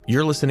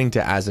You're listening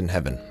to As in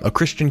Heaven, a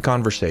Christian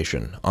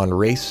conversation on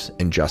race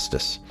and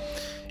justice.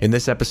 In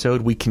this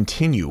episode, we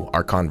continue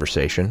our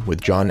conversation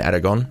with John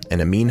Aragon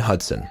and Amin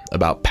Hudson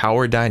about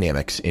power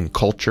dynamics in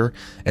culture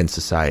and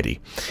society,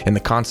 and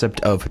the concept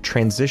of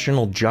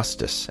transitional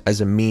justice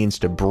as a means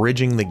to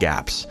bridging the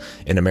gaps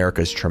in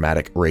America's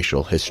traumatic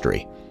racial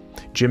history.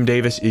 Jim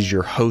Davis is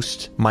your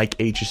host. Mike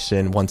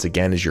Aitchison, once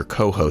again, is your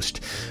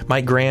co-host.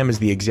 Mike Graham is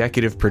the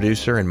executive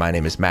producer, and my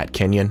name is Matt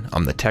Kenyon.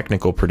 I'm the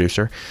technical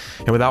producer.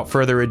 And without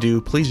further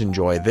ado, please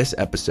enjoy this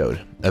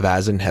episode of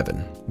As in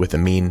Heaven with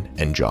Amin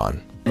and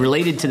John.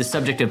 Related to the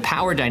subject of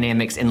power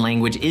dynamics in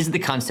language is the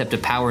concept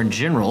of power in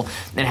general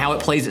and how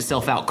it plays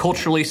itself out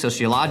culturally,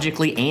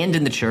 sociologically, and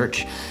in the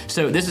church.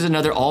 So this is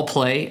another all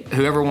play.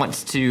 Whoever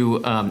wants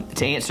to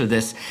answer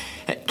this,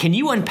 can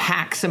you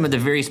unpack some of the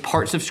various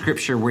parts of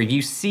Scripture where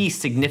you see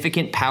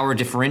significant power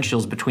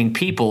differentials between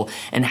people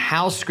and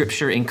how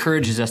Scripture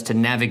encourages us to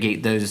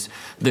navigate those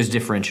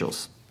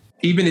differentials?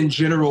 Even in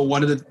general,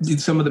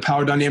 some of the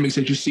power dynamics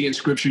that you see in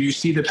Scripture, you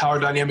see the power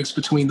dynamics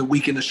between the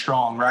weak and the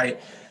strong,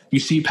 right? You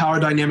see power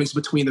dynamics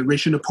between the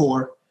rich and the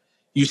poor.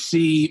 You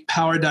see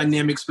power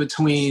dynamics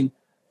between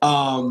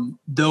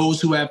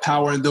those who have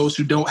power and those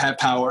who don't have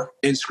power.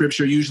 In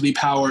Scripture, usually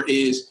power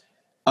it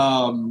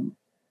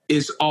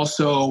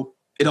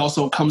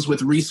also comes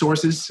with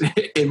resources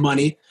and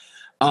money.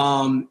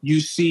 You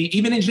see,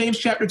 even in James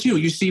chapter 2,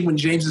 you see when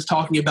James is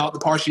talking about the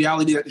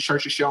partiality that the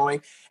church is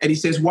showing, and he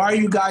says, "Why are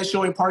you guys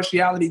showing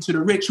partiality to the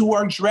rich who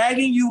are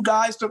dragging you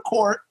guys to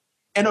court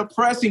and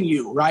oppressing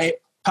you?" Right?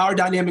 Power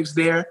dynamics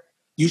there.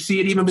 You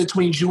see it even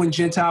between Jew and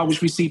Gentile,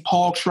 which we see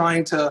Paul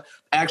trying to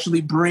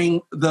actually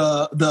bring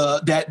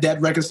that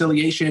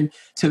reconciliation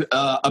to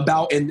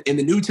about in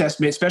the New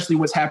Testament, especially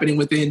what's happening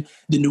within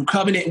the New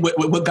Covenant,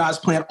 what God's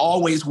plan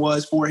always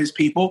was for His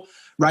people,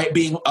 right?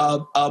 Being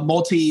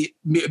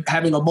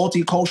having a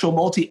multicultural,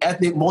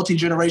 multi-ethnic,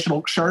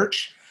 multi-generational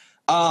church.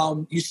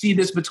 You see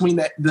this between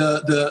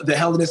the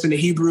Hellenists and the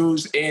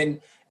Hebrews in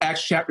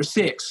Acts chapter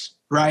 6,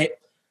 right?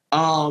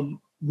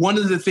 One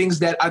of the things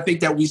that I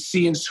think that we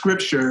see in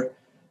Scripture,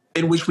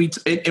 in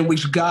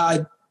which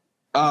God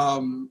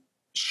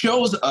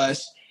shows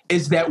us,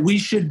 is that we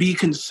should be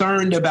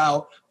concerned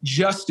about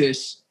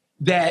justice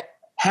that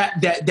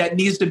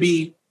needs to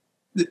be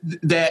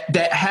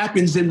that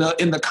happens in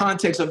the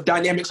context of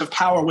dynamics of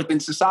power within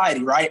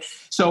society, right?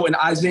 So in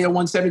Isaiah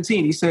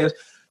 1:17, he says,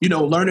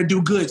 learn to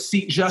do good,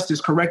 seek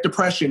justice, correct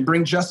oppression,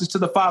 bring justice to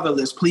the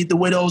fatherless, plead the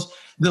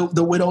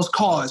widow's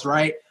cause,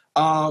 right?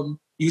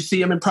 You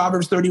see him in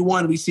Proverbs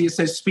 31. We see it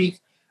says, speak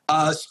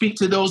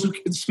for those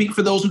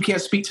who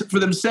can't speak for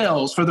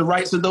themselves, for the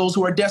rights of those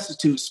who are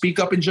destitute. Speak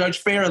up and judge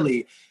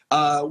fairly.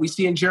 We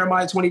see in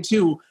Jeremiah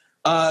 22,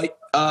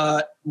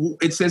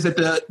 it says that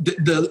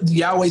the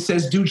Yahweh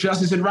says, do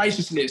justice and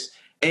righteousness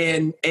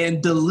and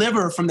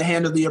deliver from the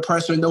hand of the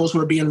oppressor and those who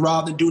are being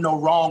robbed, and do no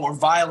wrong or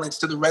violence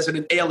to the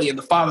resident alien,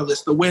 the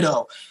fatherless, the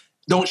widow.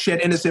 Don't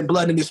shed innocent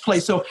blood in this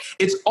place. So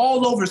it's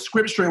all over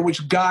Scripture in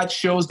which God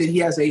shows that He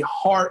has a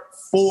heart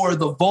for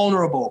the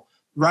vulnerable,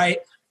 right?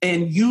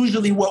 And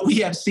usually what we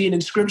have seen in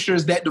Scripture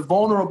is that the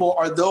vulnerable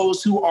are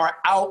those who are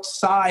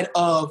outside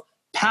of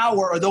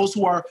power, or those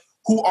who are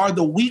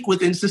the weak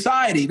within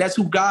society. That's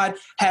who God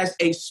has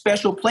a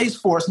special place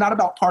for. It's not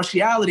about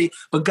partiality,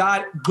 but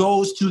God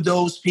goes to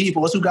those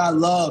people. That's who God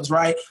loves,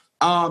 right?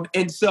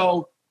 And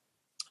so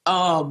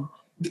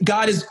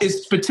God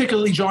is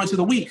particularly drawn to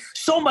the weak.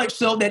 So much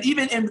so that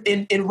even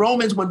in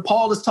Romans, when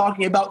Paul is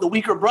talking about the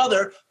weaker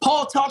brother,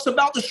 Paul talks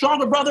about the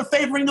stronger brother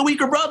favoring the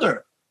weaker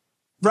brother,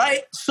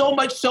 right? So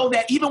much so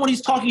that even when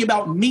he's talking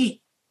about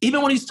meat,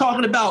 even when he's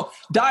talking about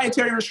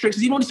dietary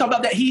restrictions, even when he's talking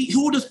about that,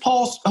 who does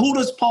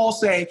Paul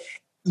say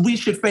we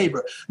should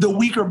favor? The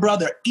weaker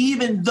brother,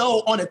 even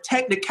though on a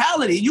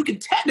technicality, you can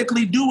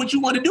technically do what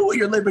you want to do with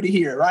your liberty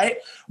here, right?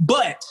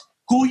 But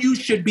who you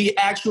should be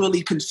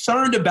actually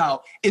concerned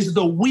about is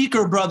the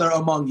weaker brother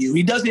among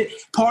you.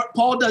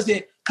 Paul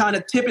doesn't kind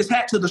of tip his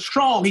hat to the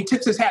strong. He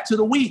tips his hat to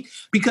the weak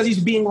because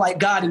he's being like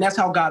God, and that's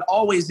how God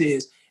always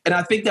is. And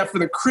I think that for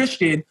the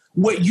Christian,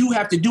 what you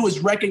have to do is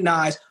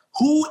recognize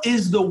who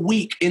is the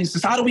weak in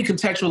society. How do we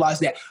contextualize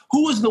that?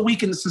 Who is the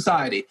weak in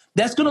society?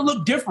 That's going to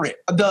look different.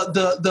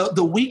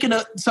 The weak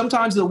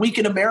sometimes the weak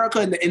in America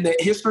and in the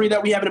history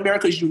that we have in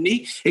America is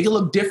unique. It can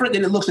look different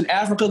than it looks in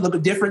Africa, look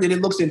different than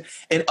it looks in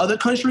other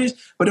countries.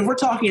 But if we're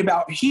talking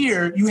about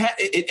here, you have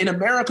in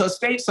America,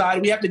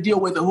 stateside, we have to deal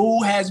with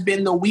who has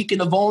been the weak and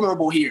the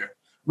vulnerable here.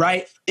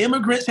 Right?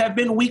 Immigrants have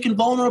been weak and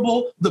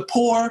vulnerable. The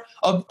poor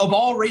of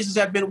all races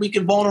have been weak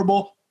and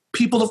vulnerable.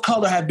 People of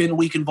color have been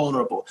weak and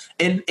vulnerable.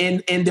 And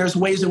there's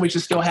ways in which it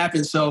still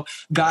happens. So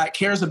God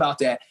cares about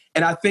that.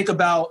 And I think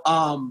about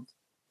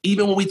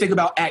even when we think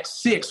about Acts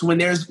 6, when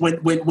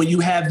you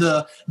have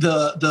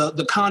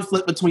the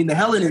conflict between the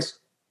Hellenists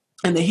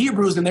and the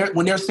Hebrews, and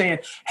when they're saying,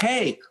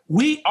 hey,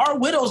 our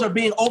widows are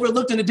being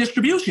overlooked in the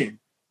distribution.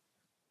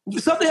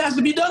 Something has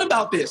to be done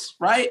about this,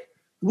 right?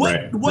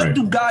 What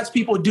do God's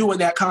people do in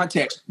that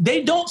context?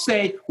 They don't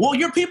say, well,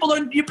 your people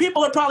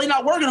are probably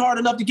not working hard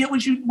enough to get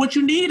what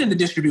you need in the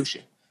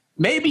distribution.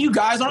 Maybe you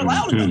guys aren't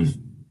loud enough.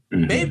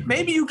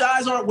 Maybe you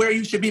guys aren't where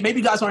you should be. Maybe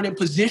you guys aren't in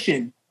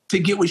position to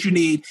get what you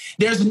need.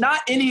 There's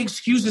not any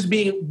excuses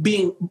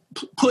being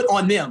put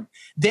on them.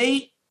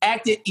 They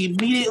acted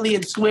immediately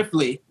and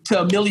swiftly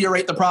to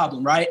ameliorate the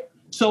problem, right?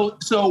 So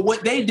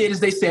what they did is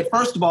they said,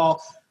 first of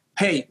all,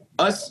 hey,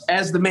 us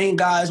as the main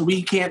guys,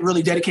 we can't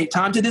really dedicate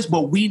time to this,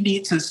 but we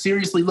need to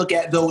seriously look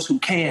at those who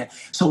can.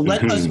 So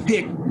let us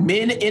pick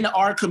men in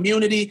our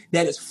community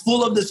that is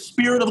full of the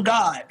Spirit of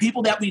God,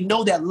 people that we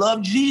know that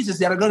love Jesus,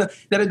 that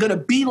are gonna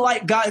be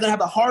like God, they're gonna have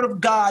the heart of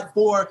God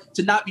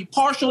to not be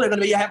partial. They're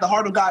gonna have the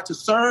heart of God to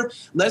serve.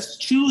 Let's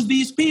choose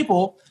these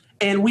people,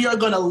 and we are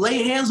gonna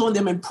lay hands on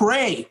them and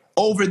pray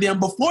over them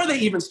before they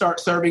even start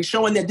serving,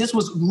 showing that this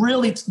was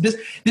really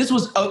this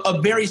was a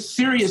very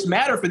serious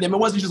matter for them. It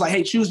wasn't just like,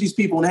 hey, choose these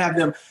people and have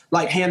them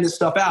like hand this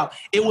stuff out.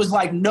 It was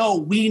like, no,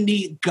 we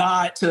need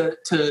God to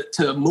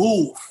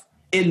move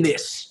in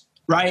this,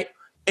 right?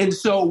 And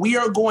so we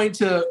are going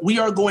to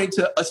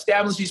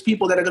establish these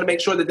people that are going to make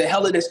sure that the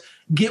Hellenists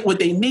get what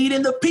they need,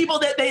 and the people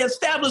that they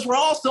established were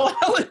also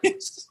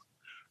Hellenists,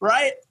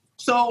 right?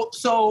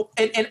 So,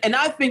 and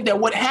I think that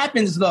what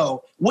happens,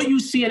 though, what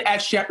you see in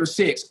Acts chapter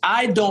 6,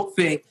 I don't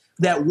think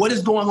that what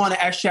is going on in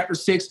Acts chapter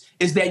 6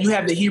 is that you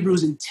have the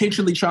Hebrews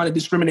intentionally trying to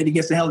discriminate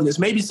against the Hellenists.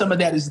 Maybe some of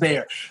that is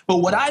there. But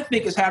what I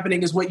think is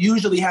happening is what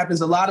usually happens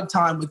a lot of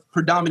time with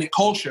predominant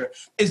culture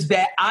is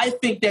that I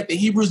think that the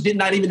Hebrews did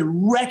not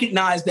even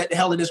recognize that the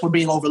Hellenists were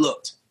being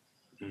overlooked.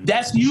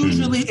 That's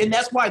usually, and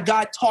that's why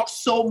God talks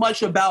so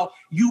much about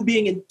you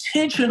being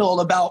intentional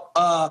about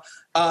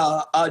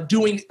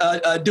doing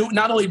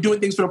not only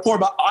doing things for the poor,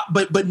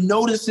 but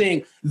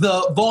noticing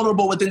the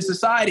vulnerable within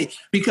society.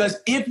 Because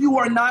if you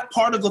are not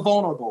part of the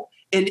vulnerable,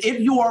 and if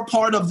you are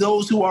part of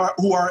those who are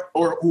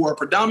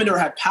predominant or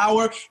have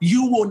power,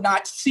 you will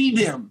not see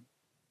them.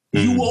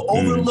 You will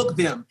overlook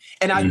them.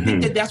 And I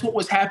think that that's what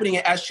was happening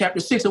in Acts chapter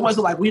 6. It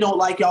wasn't like, we don't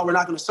like y'all, we're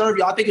not going to serve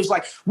y'all. I think it was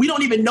like, we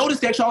don't even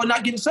notice that y'all are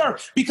not getting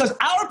served because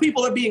our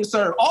people are being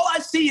served. All I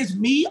see is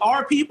me,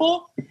 our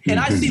people, and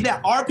I see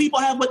that our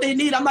people have what they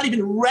need. I'm not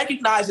even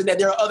recognizing that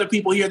there are other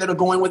people here that are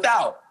going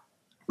without,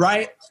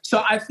 right?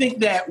 So I think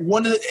that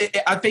one of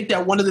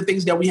the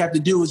things that we have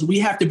to do is we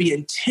have to be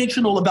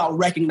intentional about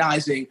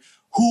recognizing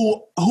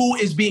who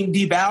is being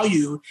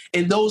devalued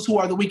and those who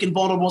are the weak and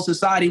vulnerable in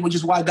society, which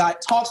is why God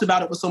talks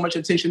about it with so much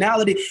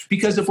intentionality,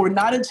 because if we're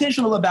not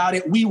intentional about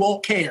it, we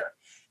won't care.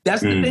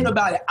 That's the thing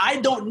about it. I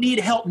don't need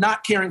help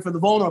not caring for the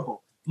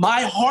vulnerable.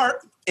 My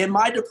heart and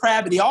my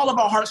depravity, all of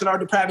our hearts and our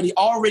depravity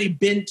already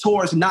bent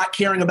towards not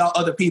caring about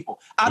other people.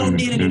 I don't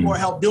need any more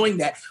help doing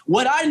that.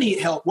 What I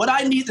need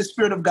the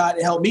Spirit of God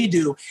to help me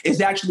do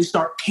is actually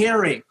start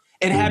caring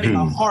and having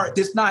a heart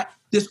that's not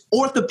this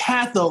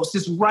orthopathos,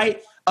 this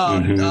right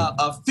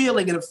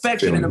feeling and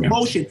affection and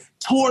emotion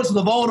towards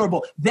the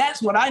vulnerable. That's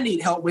what I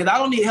need help with. I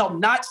don't need help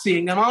not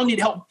seeing them. I don't need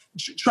help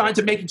trying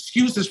to make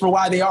excuses for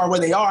why they are where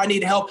they are. I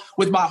need help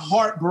with my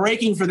heart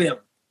breaking for them.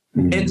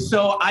 And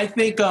so I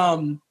think,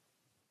 I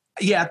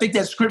think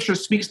that Scripture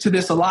speaks to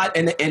this a lot,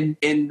 and I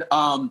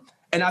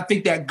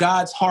think that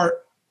God's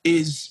heart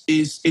is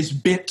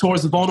bent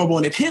towards the vulnerable.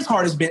 And if his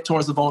heart is bent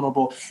towards the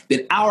vulnerable,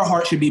 then our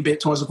heart should be bent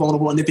towards the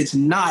vulnerable. And if it's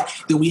not,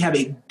 then we have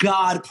a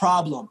God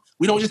problem.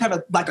 We don't just have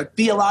a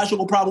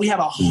theological problem. We have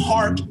a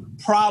heart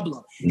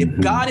problem.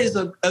 If God is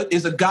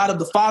a God of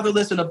the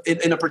fatherless and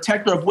a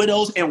protector of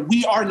widows, and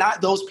we are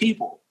not those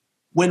people,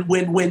 when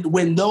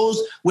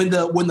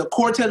the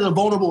quartet of the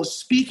vulnerable is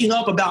speaking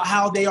up about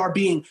how they are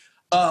being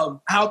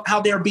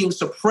how they are being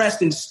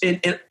suppressed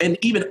and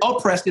even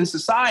oppressed in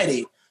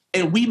society,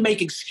 and we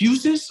make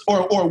excuses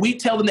or we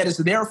tell them that it's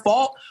their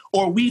fault,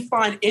 or we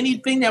find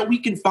anything that we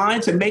can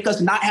find to make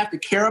us not have to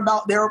care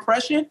about their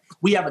oppression,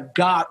 we have a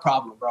God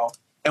problem, bro.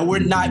 And we're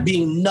not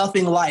being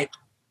nothing like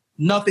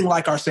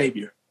our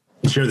Savior.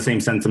 I share the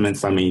same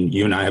sentiments. I mean,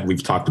 you and I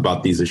we've talked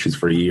about these issues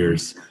for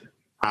years.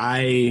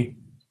 I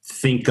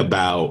think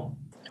about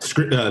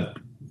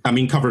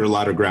covered a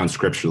lot of ground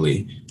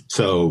scripturally.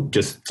 So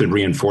just to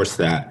reinforce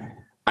that,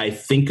 I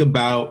think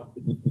about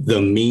the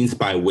means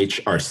by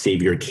which our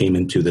Savior came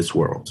into this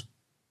world,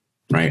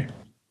 right?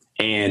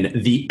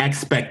 And the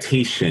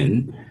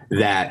expectation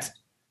that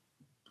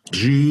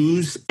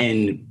Jews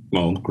and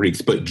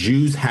Greeks, but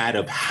Jews had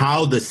of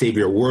how the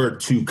Savior were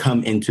to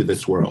come into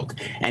this world.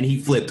 And he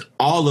flipped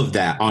all of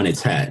that on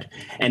its head.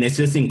 And it's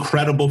just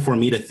incredible for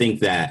me to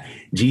think that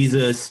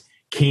Jesus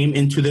came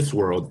into this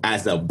world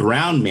as a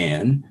brown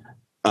man,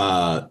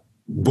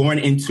 born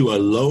into a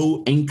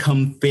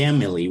low-income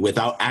family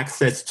without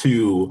access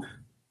to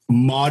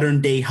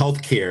modern-day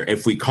healthcare,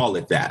 if we call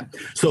it that.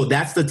 So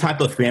that's the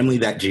type of family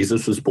that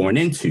Jesus was born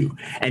into.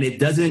 And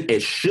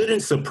it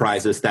shouldn't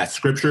surprise us that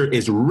Scripture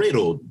is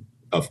riddled,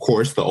 of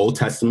course, the Old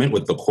Testament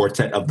with the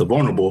quartet of the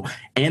vulnerable,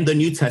 and the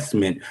New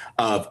Testament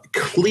of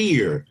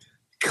clear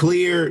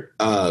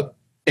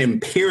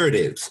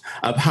imperatives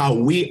of how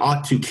we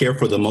ought to care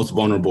for the most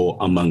vulnerable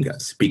among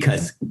us,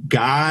 because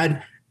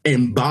God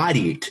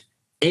embodied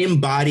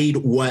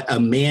what a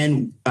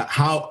man,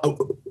 how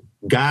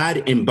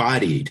God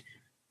embodied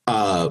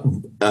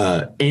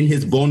in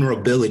his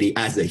vulnerability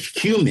as a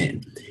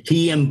human,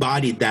 he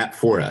embodied that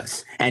for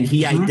us. And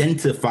he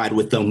identified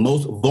with the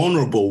most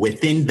vulnerable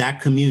within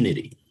that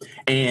community.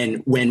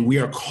 And when we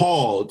are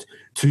called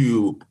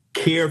to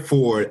care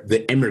for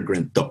the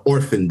immigrant, the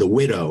orphan, the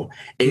widow,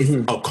 is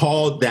a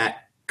call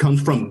that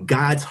comes from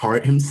God's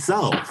heart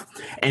himself.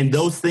 And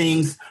those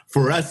things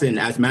for us, and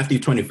as Matthew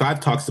 25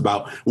 talks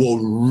about, will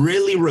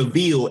really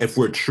reveal if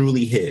we're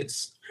truly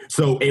his.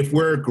 So if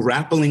we're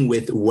grappling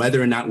with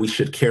whether or not we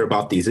should care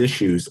about these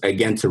issues,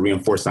 again, to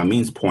reinforce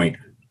Amin's point,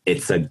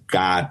 it's a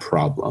God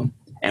problem.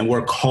 And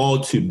we're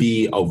called to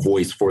be a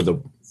voice for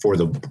the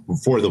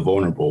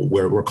vulnerable.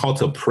 We're called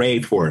to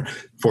pray for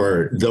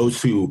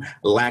those who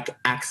lack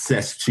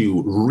access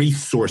to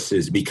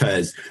resources,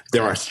 because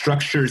there are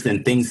structures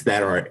and things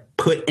that are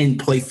put in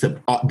place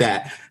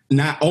that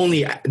not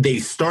only they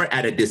start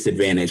at a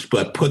disadvantage,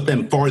 but put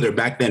them farther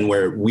back than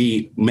where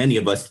many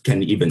of us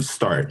can even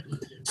start.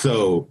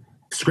 So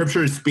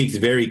Scripture speaks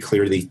very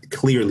clearly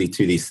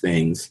to these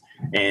things.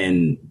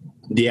 And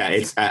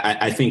yeah,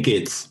 I think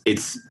it's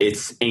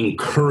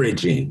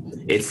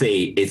encouraging. It's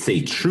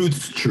a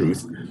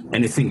truth,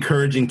 and it's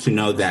encouraging to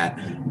know that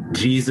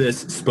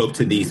Jesus spoke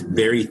to these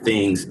very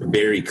things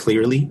very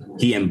clearly.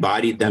 He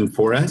embodied them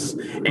for us,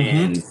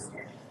 and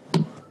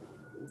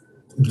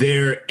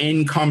they're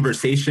in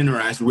conversation,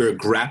 or as we're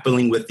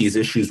grappling with these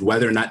issues,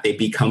 whether or not they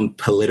become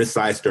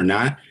politicized or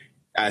not.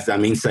 As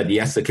Amin said,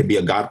 yes, it could be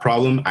a God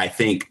problem. I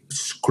think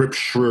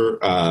Scripture,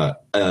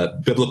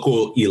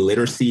 biblical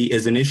illiteracy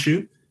is an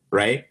issue.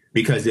 Right?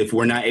 Because if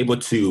we're not able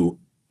to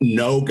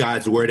know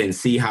God's word and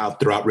see how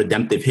throughout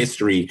redemptive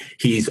history,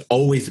 he's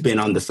always been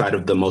on the side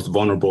of the most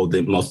vulnerable,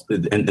 the most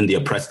and the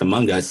oppressed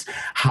among us,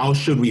 how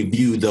should we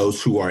view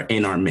those who are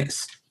in our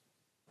midst?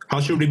 How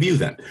should we view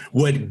them?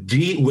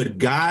 Would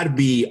God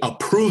be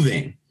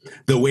approving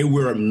the way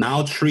we're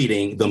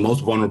maltreating the most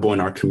vulnerable in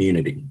our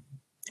community?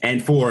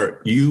 And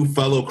for you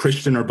fellow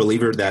Christian or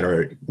believer that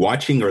are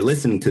watching or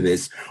listening to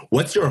this,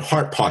 what's your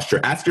heart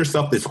posture? Ask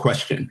yourself this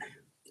question.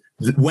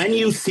 When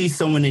you see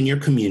someone in your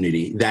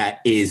community that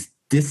is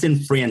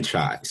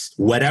disenfranchised,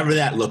 whatever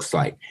that looks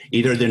like,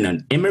 either they're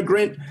an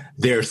immigrant,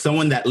 they're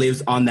someone that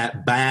lives on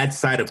that bad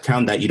side of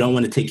town that you don't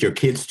want to take your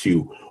kids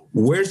to,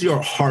 where's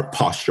your heart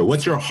posture?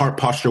 What's your heart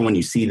posture when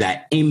you see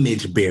that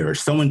image bearer,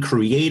 someone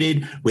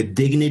created with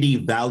dignity,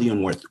 value,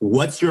 and worth?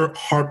 What's your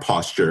heart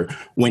posture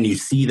when you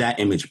see that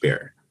image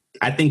bearer?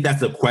 I think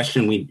that's a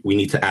question we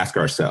need to ask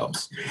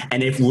ourselves.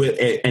 And if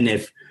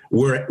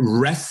we're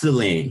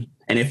wrestling,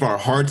 and if our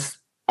hearts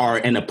are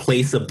in a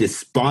place of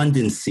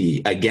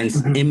despondency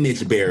against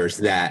image bearers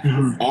that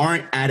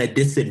aren't at a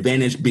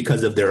disadvantage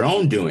because of their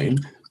own doing,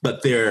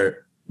 but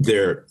they're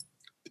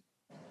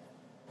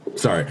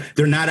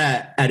not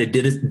at a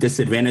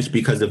disadvantage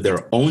because of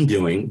their own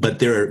doing, but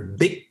they're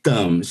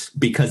victims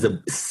because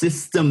of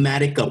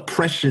systematic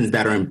oppressions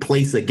that are in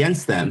place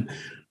against them.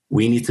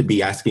 We need to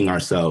be asking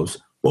ourselves,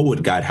 what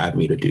would God have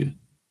me to do?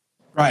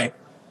 Right.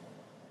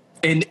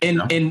 And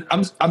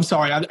I'm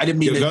sorry, I didn't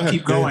mean to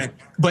keep going.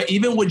 But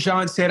even what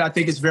John said, I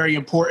think is very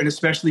important,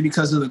 especially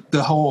because of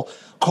the whole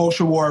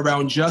culture war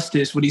around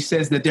justice, when he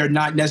says that they're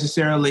not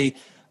necessarily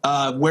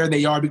where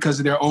they are because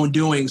of their own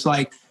doings.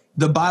 Like,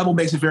 the Bible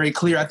makes it very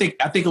clear. I think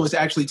it was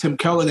actually Tim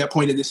Keller that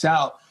pointed this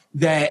out,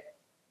 that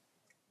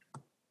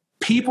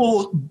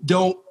people's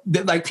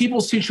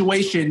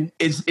situation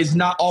is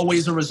not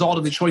always a result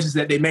of the choices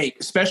that they make,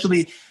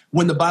 especially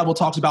when the Bible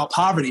talks about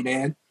poverty,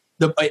 man,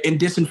 and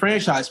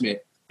disenfranchisement.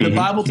 The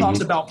Bible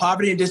talks about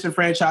poverty and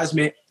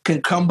disenfranchisement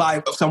can come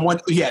by someone,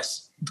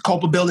 yes,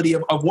 culpability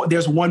of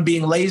there's one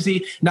being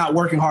lazy, not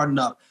working hard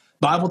enough.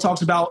 Bible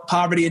talks about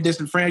poverty and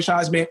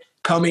disenfranchisement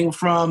coming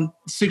from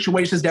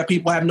situations that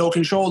people have no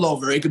control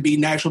over. It could be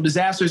natural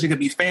disasters. It could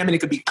be famine. It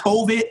could be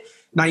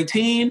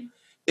COVID-19.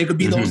 It could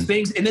be those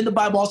things. And then the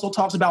Bible also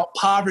talks about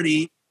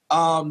poverty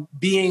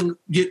being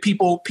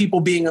people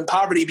being in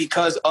poverty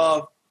because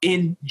of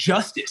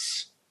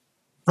injustice,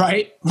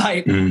 right?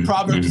 Like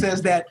Proverbs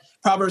says that,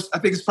 I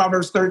think it's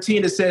Proverbs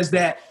 13, it says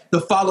that the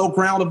fallow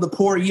ground of the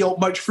poor yield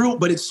much fruit,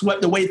 but it's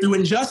swept away through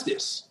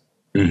injustice,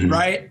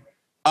 right?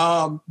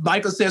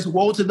 Micah says,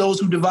 woe to those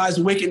who devise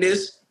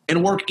wickedness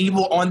and work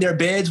evil on their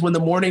beds. When the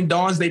morning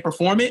dawns, they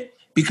perform it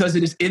because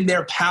it is in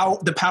their power,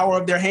 the power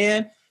of their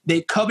hand.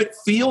 They covet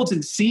fields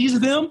and seize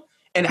them,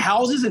 and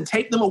houses and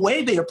take them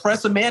away. They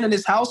oppress a man in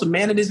his house, a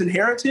man in his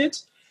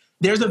inheritance.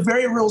 There's a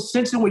very real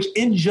sense in which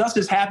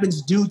injustice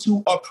happens due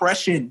to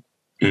oppression.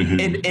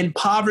 And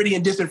poverty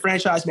and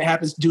disenfranchisement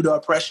happens due to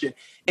oppression.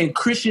 And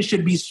Christians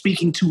should be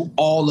speaking to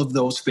all of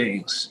those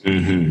things.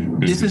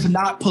 This is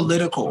not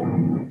political.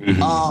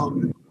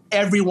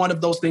 Every one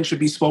of those things should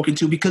be spoken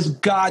to because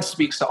God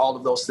speaks to all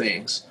of those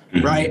things,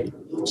 right?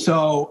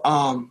 So,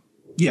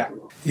 yeah.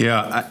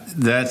 Yeah,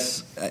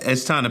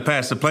 it's time to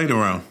pass the plate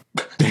around.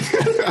 Go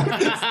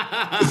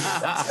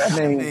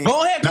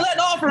ahead, collect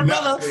offer,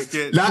 brother.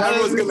 Not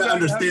everyone's going to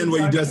understand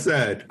what you just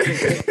said.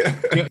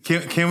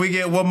 Can we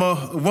get one more?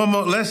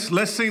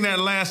 Let's sing that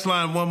last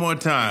line one more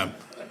time.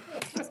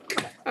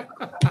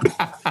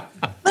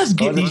 Let's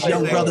get these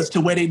young brothers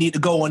to where they need to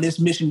go on this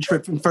mission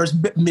trip from First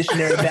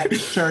Missionary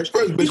Baptist Church.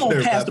 We're going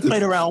to pass the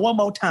plate around one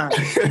more time.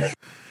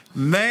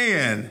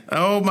 Man,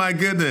 oh my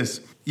goodness.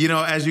 You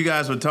know, as you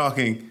guys were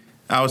talking,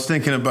 I was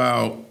thinking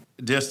about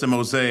just the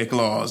Mosaic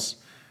laws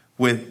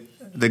with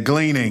the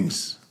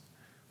gleanings,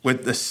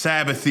 with the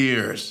Sabbath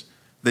years,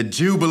 the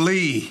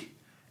Jubilee.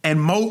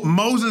 And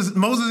Moses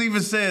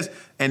even says,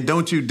 and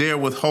don't you dare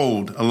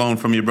withhold a loan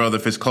from your brother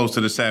if it's close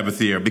to the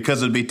Sabbath year,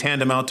 because it'd be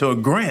tantamount to a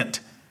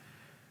grant.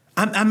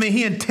 I mean,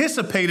 he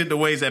anticipated the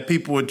ways that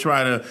people would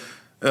try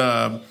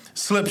to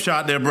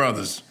slipshod their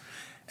brothers.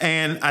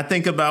 And I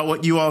think about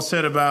what you all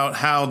said about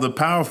how the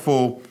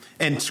powerful,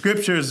 and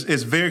Scripture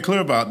is very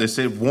clear about this.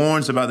 It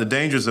warns about the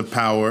dangers of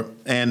power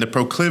and the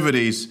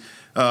proclivities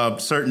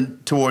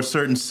towards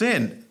certain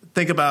sin.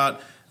 Think about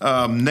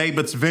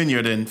Naboth's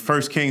vineyard in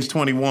 1 Kings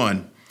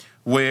 21,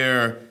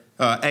 where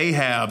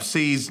Ahab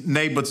sees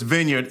Naboth's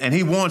vineyard and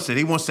he wants it.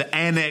 He wants to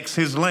annex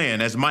his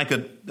land, as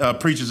Micah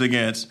preaches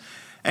against.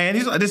 And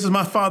he's like, this is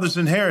my father's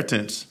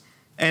inheritance.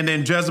 And then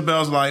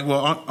Jezebel's like,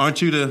 well,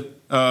 aren't you the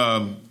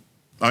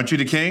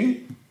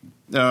king?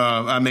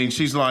 I mean,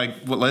 she's like,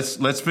 well,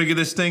 let's figure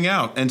this thing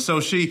out. And so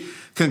she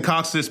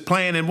concocts this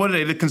plan. And what are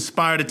they? To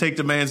conspire to take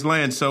the man's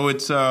land. So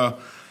it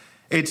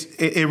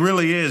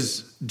really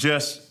is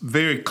just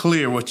very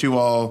clear what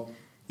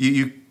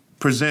you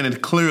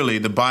presented clearly,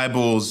 the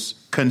Bible's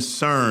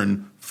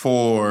concern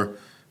for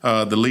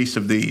the least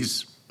of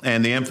these,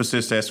 and the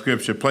emphasis that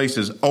Scripture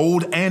places,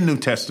 Old and New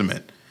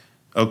Testament.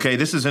 Okay,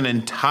 this is an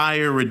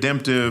entire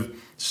redemptive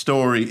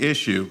story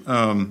issue.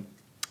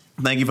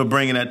 Thank you for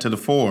bringing that to the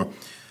fore.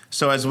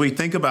 So as we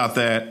think about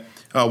that,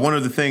 one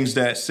of the things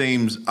that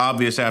seems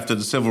obvious after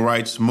the civil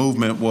rights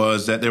movement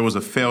was that there was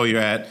a failure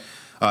at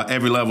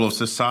every level of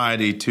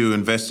society to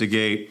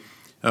instigate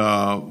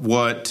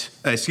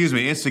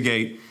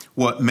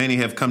what many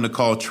have come to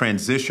call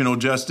transitional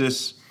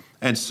justice.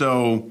 And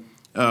so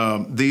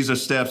these are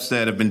steps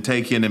that have been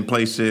taken in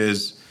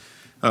places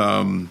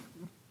where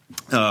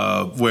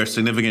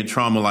significant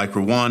trauma like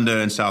Rwanda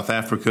and South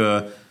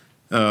Africa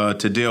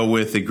to deal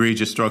with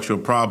egregious structural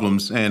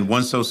problems. And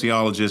one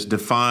sociologist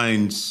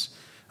defines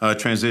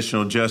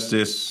transitional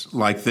justice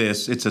like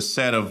this. It's a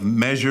set of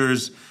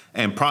measures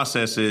and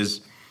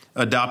processes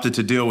adopted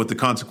to deal with the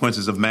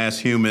consequences of mass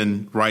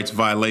human rights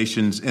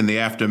violations in the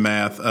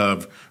aftermath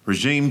of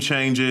regime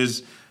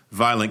changes,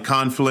 violent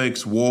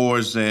conflicts,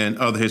 wars, and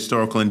other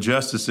historical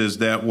injustices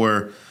that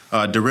were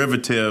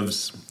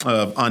derivatives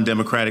of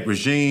undemocratic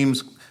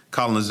regimes,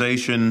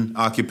 colonization,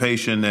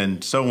 occupation,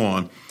 and so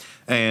on.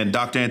 And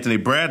Dr. Anthony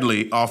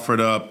Bradley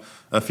offered up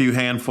a few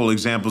handful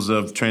examples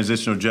of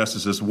transitional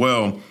justice as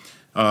well,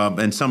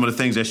 and some of the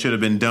things that should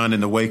have been done in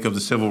the wake of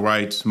the civil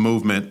rights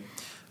movement,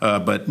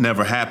 but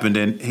never happened.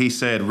 And he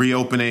said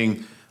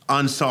reopening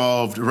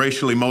unsolved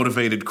racially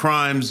motivated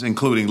crimes,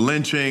 including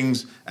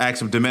lynchings,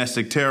 acts of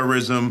domestic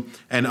terrorism,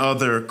 and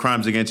other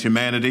crimes against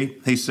humanity.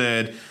 He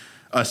said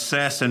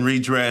assess and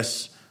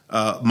redress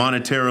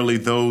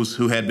monetarily those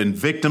who had been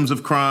victims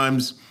of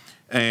crimes,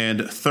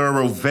 and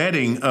thorough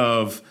vetting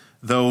of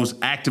those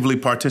actively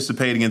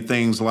participating in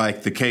things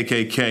like the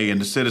KKK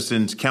and the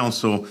Citizens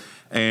Council,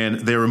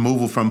 and their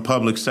removal from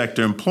public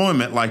sector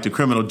employment like the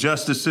criminal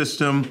justice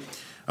system,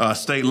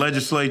 state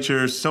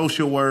legislatures,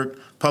 social work,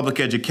 public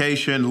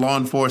education, law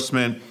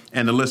enforcement,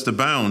 and the list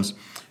abounds.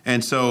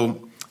 And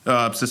so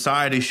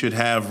society should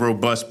have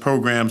robust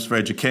programs for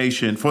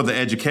education, for the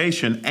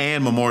education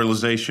and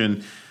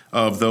memorialization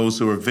of those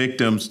who are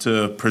victims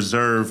to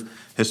preserve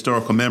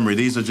historical memory.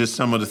 These are just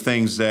some of the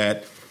things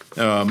that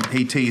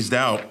he teased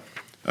out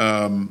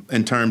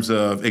in terms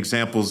of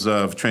examples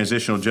of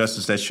transitional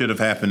justice that should have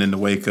happened in the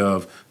wake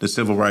of the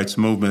civil rights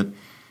movement.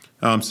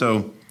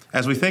 So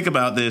as we think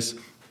about this,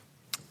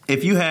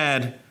 if you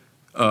had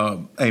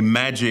a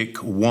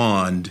magic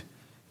wand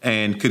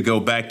and could go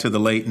back to the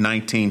late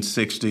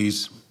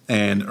 1960s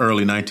and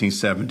early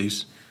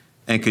 1970s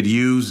and could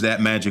use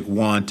that magic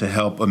wand to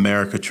help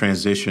America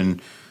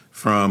transition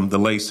from the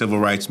late civil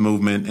rights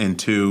movement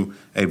into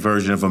a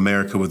version of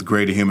America with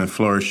greater human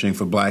flourishing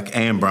for Black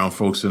and brown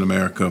folks in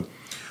America,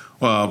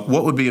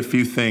 what would be a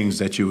few things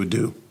that you would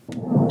do?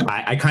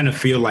 I kind of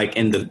feel like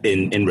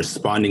in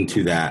responding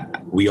to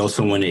that, we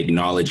also want to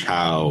acknowledge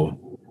how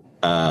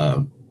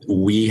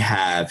we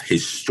have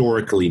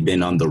historically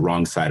been on the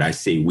wrong side. I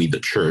say we, the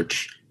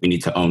church, we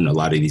need to own a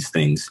lot of these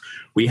things.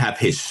 We have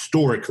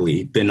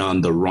historically been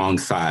on the wrong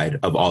side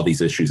of all these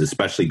issues,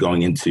 especially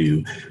going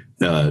into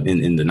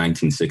in the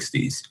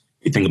 1960s.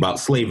 You think about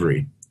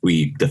slavery,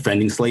 we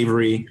defending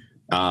slavery,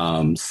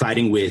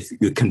 siding with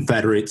the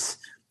Confederates,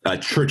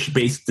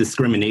 church-based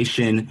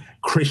discrimination,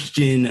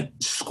 Christian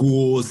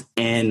schools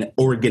and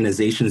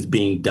organizations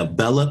being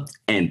developed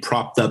and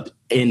propped up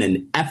in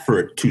an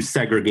effort to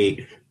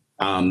segregate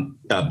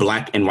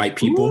Black and white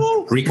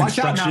people,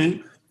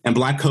 Reconstruction and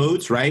Black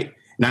codes, right?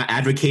 Not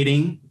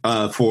advocating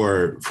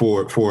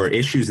for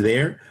issues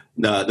there.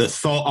 The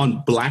assault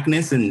on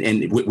Blackness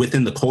and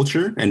within the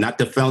culture, and not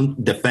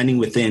defending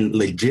within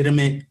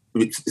legitimate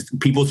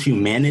people's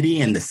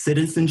humanity and the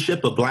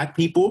citizenship of Black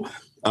people.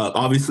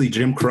 obviously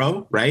Jim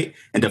Crow, right?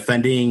 And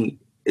defending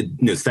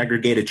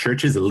segregated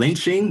churches,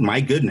 lynching,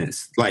 my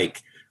goodness.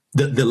 Like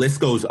the list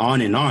goes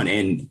on.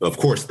 And of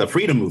course, the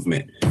freedom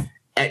movement.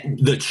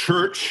 The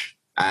church,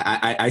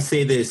 I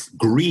say this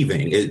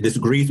grieving, this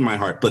grieves my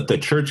heart, but the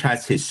church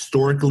has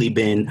historically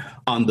been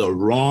on the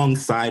wrong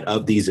side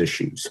of these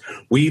issues.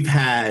 We've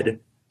had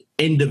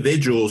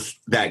individuals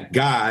that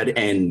God,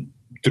 and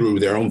through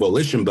their own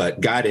volition,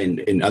 but God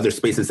in other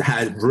spaces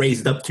has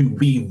raised up to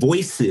be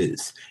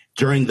voices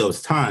during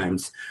those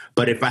times.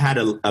 But if I had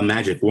a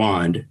magic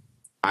wand,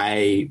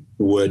 I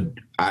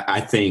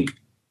think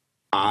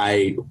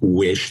I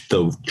wish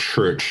the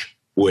church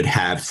would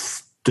have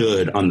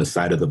stood on the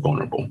side of the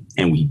vulnerable,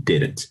 and we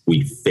didn't.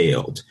 We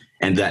failed.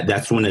 And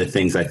that's one of the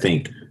things I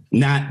think,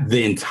 not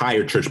the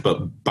entire church,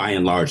 but by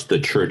and large, the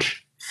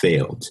church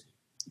failed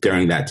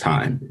during that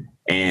time.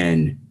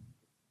 And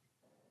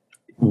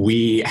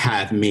we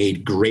have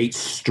made great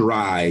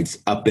strides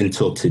up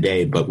until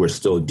today, but we're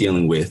still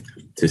dealing with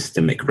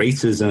systemic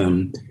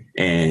racism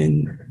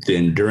and the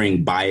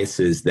enduring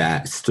biases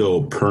that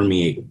still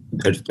permeate,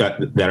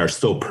 that are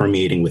still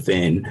permeating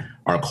within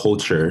our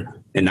culture.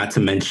 And not to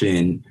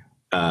mention,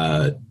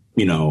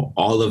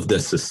 all of the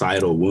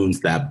societal wounds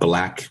that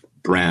Black,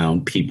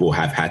 brown people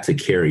have had to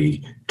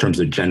carry in terms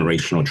of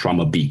generational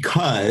trauma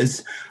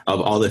because of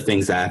all the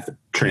things that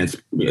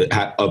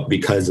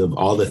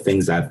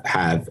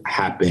have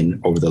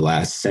happened over the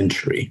last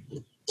century.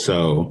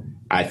 So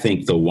I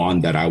think the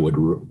wand that I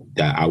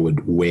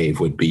would wave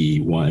would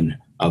be one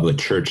of a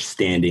church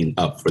standing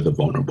up for the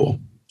vulnerable.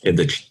 If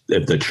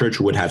the church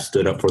would have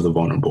stood up for the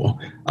vulnerable,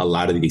 a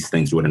lot of these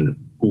things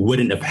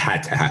wouldn't have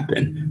had to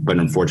happen, but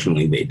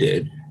unfortunately they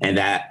did. And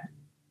that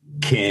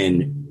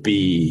can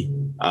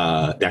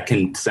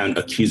sound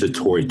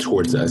accusatory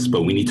towards us,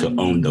 but we need to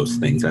own those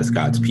things as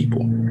God's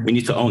people. We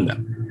need to own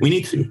them. We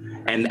need to.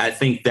 And I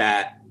think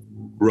that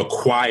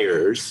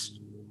requires,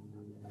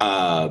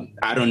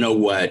 I don't know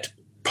what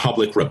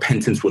public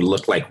repentance would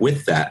look like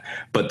with that,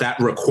 but that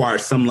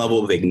requires some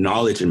level of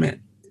acknowledgement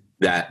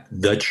that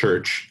the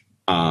church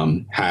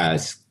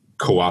has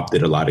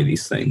co-opted a lot of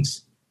these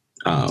things.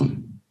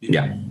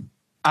 Yeah.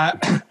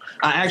 I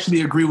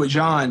actually agree with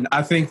John.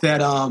 I think that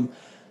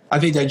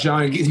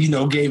John,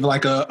 gave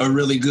like a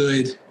really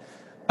good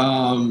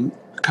kind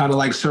of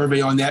like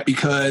survey on that,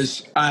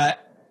 because I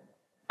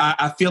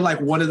feel like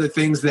one of the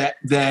things that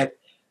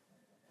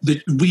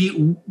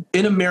we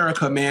in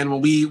America, man,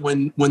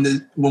 when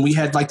we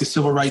had like the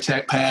Civil Rights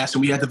Act passed,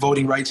 and we had the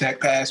Voting Rights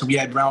Act passed, and we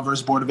had Brown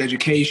versus Board of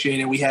Education,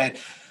 and we could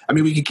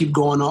keep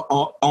going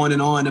on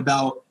and on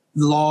about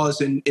laws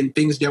and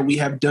things that we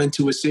have done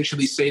to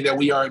essentially say that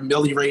we are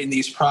ameliorating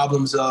these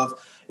problems of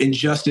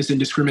injustice and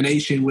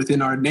discrimination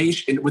within our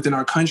nation, within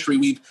our country.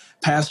 We've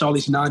passed all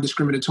these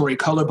non-discriminatory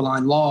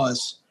colorblind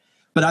laws.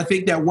 But I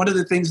think that one of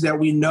the things that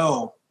we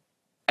know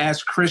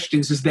as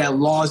Christians is that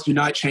laws do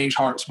not change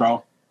hearts,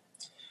 bro.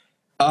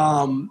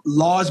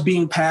 Laws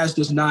being passed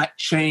does not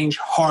change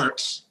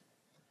hearts.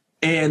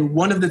 And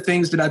one of the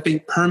things that I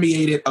think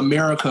permeated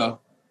America,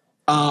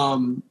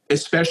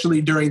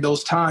 especially during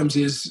those times,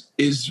 is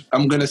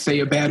I'm going to say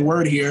a bad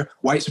word here,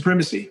 white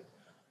supremacy.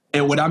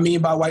 And what I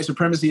mean by white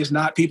supremacy is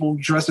not people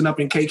dressing up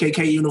in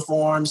KKK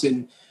uniforms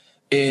and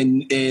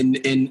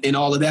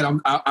all of that.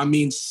 I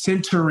mean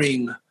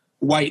centering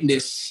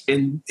whiteness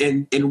and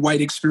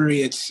white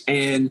experience.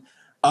 And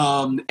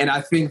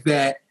I think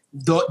that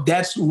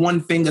that's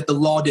one thing that the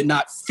law did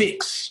not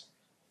fix.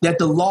 That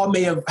the law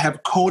may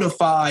have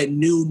codified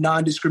new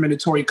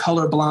non-discriminatory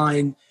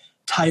colorblind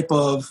type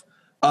of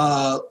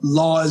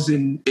laws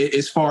in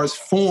as far as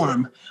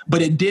form,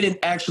 but it didn't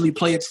actually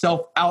play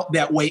itself out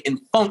that way in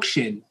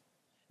function.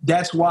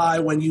 That's why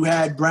when you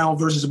had Brown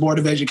versus Board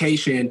of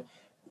Education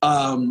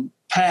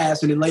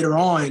pass, and then later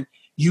on,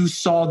 you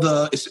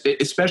saw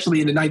especially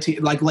in the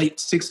late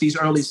 60s,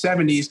 early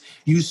 70s,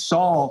 you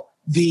saw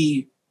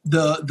this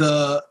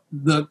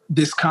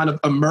kind of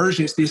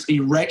emergence, this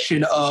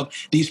erection of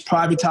these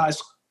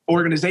privatized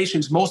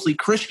organizations, mostly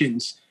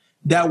Christians,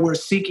 that were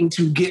seeking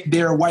to get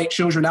their white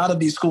children out of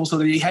these schools so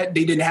that they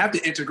didn't have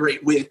to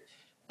integrate with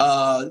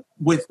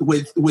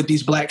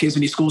these Black kids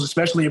in these schools,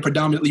 especially in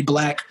predominantly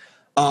Black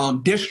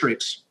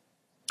districts.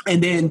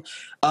 And then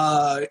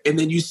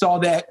you saw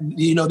that,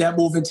 that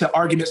move into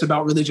arguments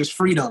about religious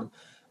freedom.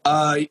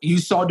 You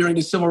saw during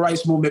the civil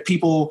rights movement,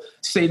 people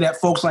say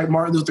that folks like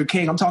Martin Luther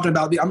King, I'm talking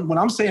about, what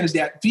I'm saying is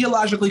that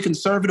theologically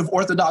conservative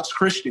Orthodox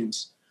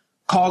Christians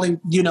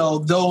calling,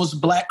 those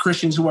Black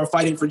Christians who are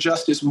fighting for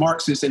justice,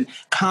 Marxists and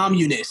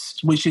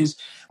communists, which is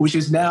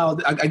now,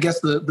 I guess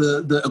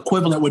the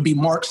equivalent would be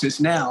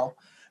Marxist now.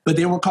 But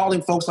they were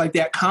calling folks like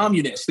that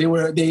communists. They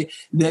were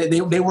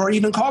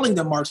even calling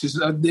them Marxists.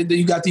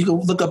 You can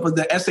look up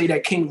the essay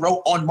that King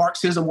wrote on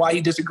Marxism, why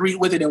he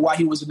disagreed with it and why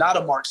he was not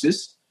a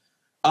Marxist.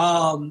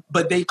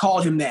 But they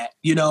called him that.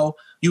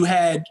 You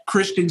had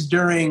Christians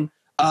during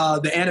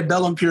the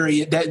antebellum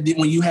period, that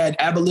when you had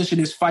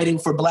abolitionists fighting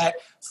for Black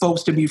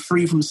folks to be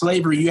free from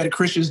slavery, you had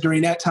Christians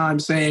during that time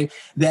saying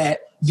that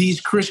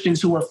these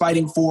Christians who are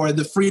fighting for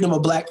the freedom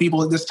of Black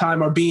people at this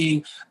time are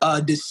being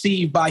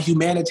deceived by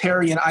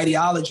humanitarian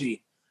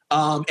ideology.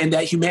 And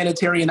that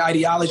humanitarian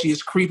ideology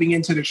is creeping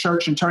into the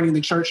church and turning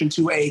the church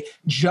into a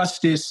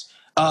justice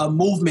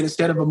movement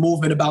instead of a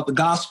movement about the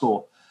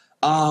gospel.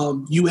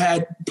 You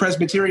had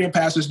Presbyterian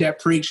pastors that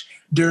preached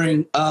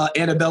during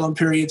antebellum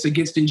periods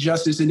against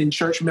injustice, and then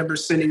church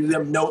members sending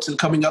them notes and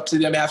coming up to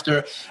them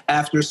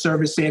after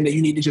service saying that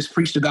you need to just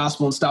preach the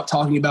gospel and stop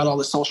talking about all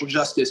the social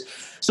justice.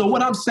 So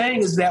what I'm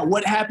saying is that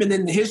what happened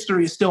in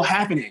history is still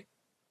happening.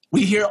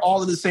 We hear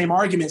all of the same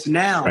arguments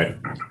now.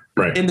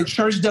 Right. And the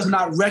church does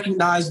not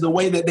recognize the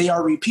way that they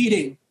are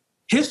repeating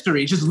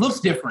history. It just looks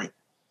different.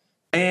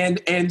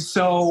 And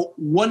so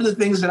one of the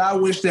things that I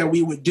wish that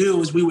we would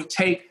do is we would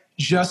take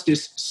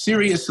justice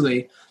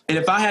seriously. And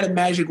if I had a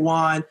magic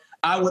wand,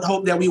 I would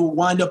hope that we would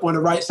wind up on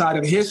the right side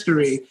of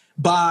history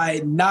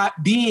by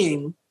not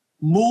being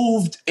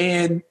moved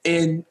and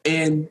I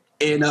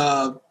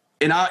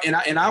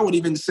would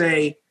even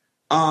say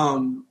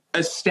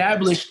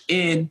established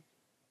in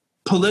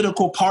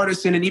political,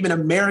 partisan, and even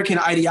American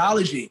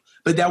ideology,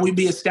 but that we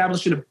be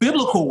established in a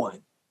biblical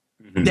one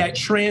that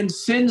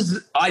transcends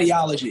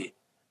ideology,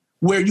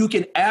 where you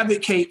can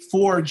advocate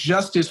for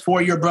justice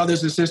for your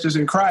brothers and sisters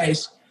in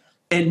Christ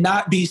and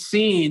not be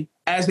seen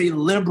as a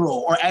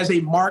liberal or as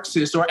a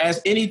Marxist or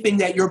as anything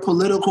that your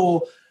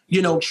political,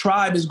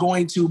 tribe is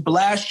going to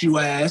blast you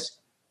as,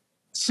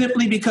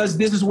 simply because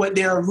this is what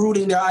they're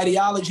rooting their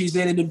ideologies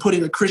in and then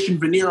putting a Christian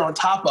veneer on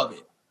top of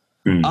it.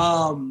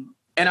 And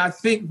I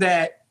think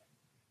that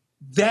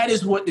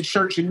is what the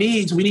church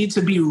needs. We need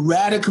to be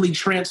radically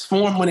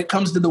transformed when it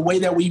comes to the way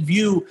that we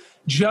view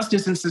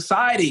justice in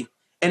society,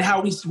 and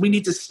how we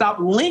need to stop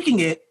linking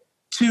it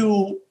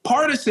to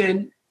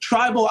partisan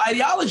tribal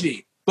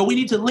ideology, but we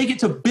need to link it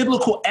to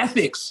biblical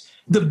ethics.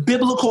 The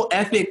biblical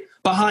ethic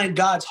behind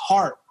God's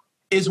heart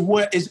is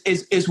what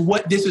is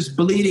what this is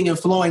bleeding and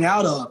flowing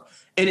out of.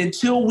 And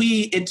until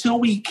we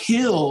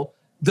kill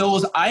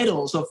those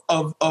idols of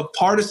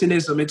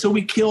partisanism, until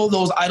we kill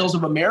those idols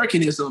of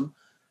Americanism,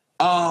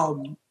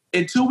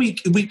 until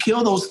we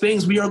kill those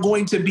things, we are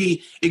going to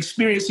be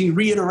experiencing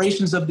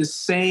reiterations of the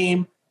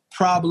same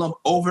problem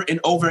over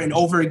and over and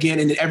over again.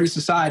 And in every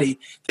society,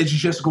 it's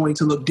just going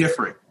to look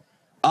different.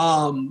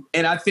 And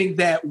I think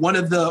that one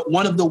of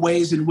the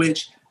ways in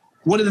which,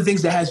 one of the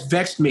things that has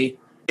vexed me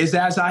is,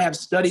 as I have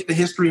studied the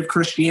history of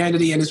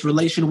Christianity and its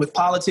relation with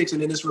politics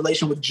and in its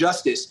relation with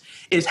justice,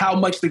 is how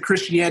much the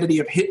Christianity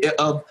of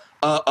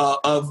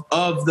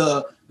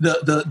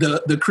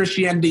the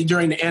Christianity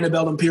during the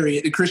antebellum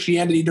period, the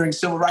Christianity during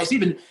civil rights,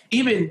 even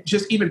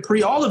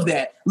pre all of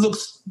that,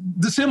 looks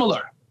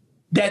similar.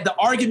 That the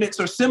arguments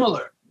are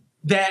similar,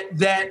 that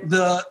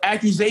the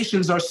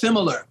accusations are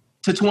similar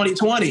to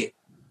 2020,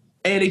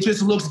 and it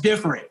just looks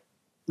different,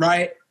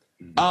 right?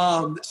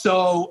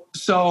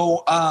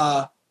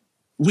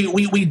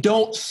 We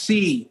don't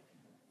see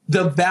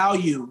the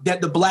value that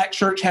the Black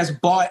church has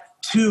brought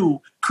to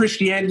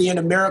Christianity in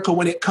America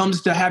when it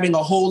comes to having a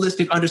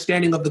holistic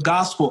understanding of the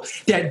gospel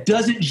that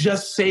doesn't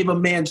just save a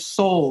man's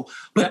soul,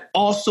 but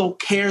also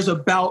cares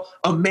about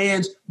a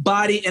man's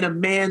body and a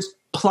man's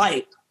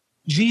plight.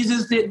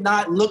 Jesus did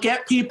not look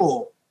at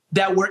people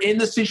that were in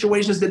the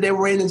situations that they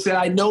were in and said,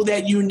 I know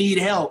that you need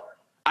help.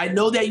 I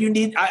know that you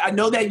need, I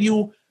know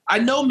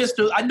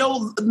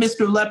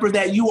Mr. Leper,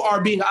 that you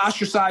are being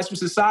ostracized from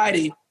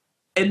society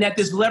and that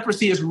this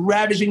leprosy is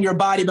ravaging your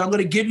body, but I'm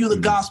going to give you the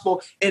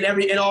gospel and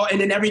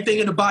then everything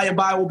in the by and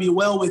by will be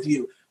well with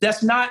you.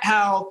 That's not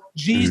how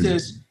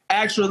Jesus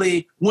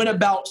actually went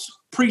about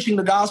preaching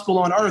the gospel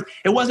on earth.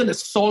 It wasn't a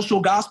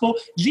social gospel.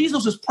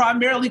 Jesus was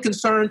primarily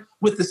concerned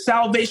with the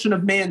salvation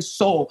of man's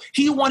soul.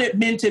 He wanted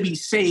men to be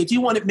saved. He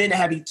wanted men to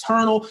have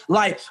eternal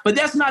life. But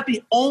that's not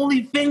the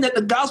only thing that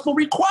the gospel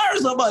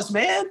requires of us,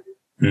 man.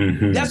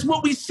 That's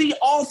what we see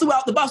all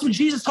throughout the Bible.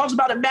 Jesus talks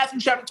about in Matthew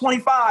chapter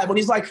 25 when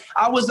he's like,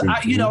 I was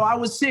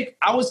sick.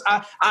 I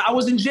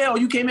was in jail.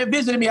 You came and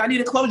visited me. I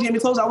needed clothes. You gave me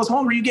clothes. I was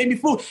hungry. You gave me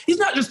food. He's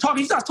not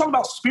talking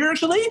about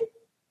spiritually.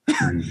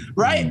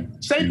 Right?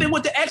 Same thing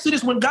with the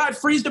Exodus when God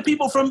frees the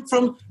people from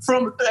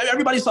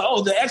everybody's like,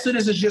 oh, the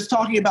Exodus is just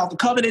talking about the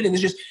covenant and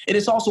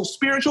it's also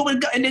spiritual.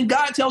 And then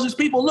God tells his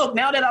people, look,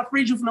 now that I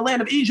freed you from the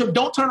land of Egypt,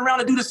 don't turn around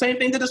and do the same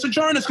thing to the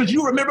sojourners because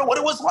you remember what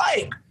it was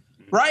like.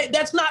 Right?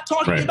 That's not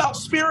talking about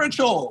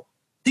spiritual.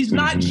 He's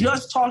not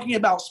just talking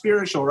about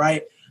spiritual,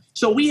 right?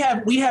 So we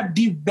have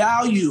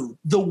devalued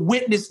the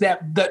witness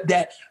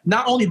that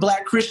not only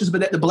Black Christians,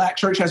 but that the Black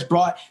church has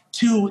brought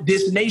to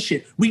this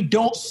nation. We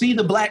don't see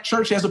the Black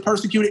church as a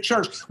persecuted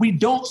church. We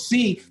don't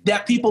see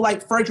that people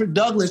like Frederick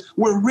Douglass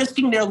were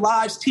risking their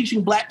lives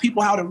teaching Black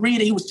people how to read,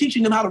 and he was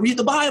teaching them how to read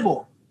the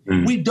Bible.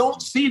 We don't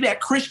see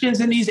that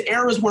Christians in these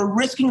eras were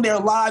risking their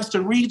lives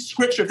to read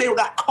scripture. If they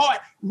got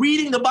caught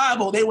reading the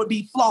Bible, they would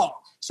be flogged.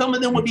 Some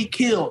of them would be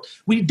killed.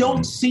 We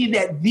don't see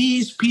that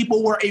these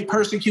people were a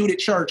persecuted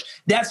church.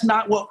 That's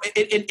not what,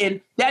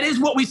 and that is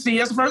what we see.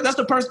 That's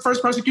the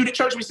first persecuted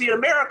church we see in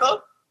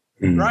America.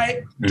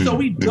 right? So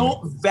we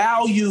don't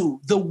value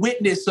the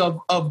witness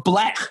of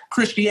Black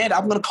Christianity.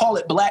 I'm going to call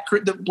it the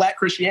Black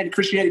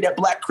Christianity that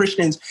Black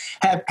Christians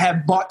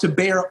have brought to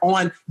bear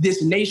on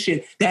this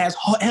nation, that has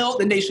held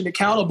the nation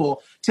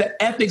accountable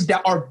to ethics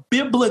that are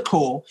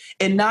biblical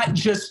and not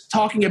just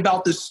talking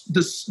about the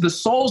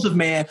souls of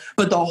man,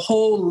 but the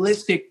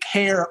holistic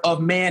care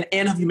of man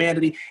and of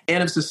humanity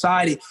and of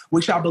society,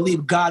 which I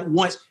believe God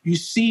wants. You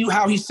see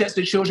how he sets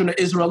the children of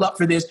Israel up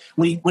for this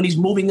when he's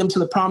moving them to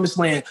the promised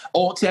land.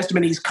 Old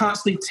Testament, he's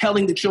constantly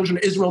telling the children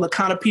of Israel the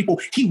kind of people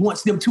he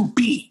wants them to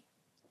be.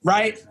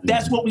 Right?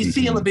 That's what we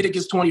see in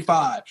Leviticus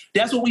 25.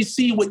 That's what we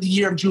see with the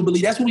year of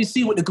Jubilee. That's what we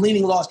see with the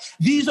gleaning laws.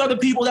 These are the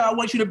people that I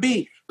want you to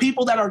be.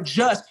 People that are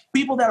just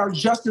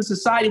in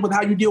society, with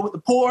how you deal with the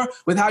poor,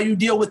 with how you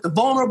deal with the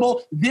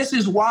vulnerable. This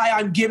is why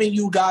I'm giving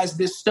you guys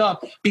this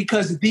stuff,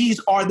 because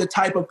these are the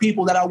type of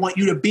people that I want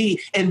you to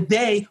be. And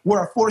they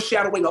were a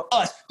foreshadowing of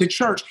us, the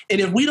church. And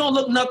if we don't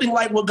look nothing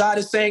like what God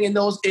is saying in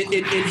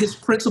his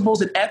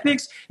principles and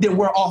ethics, then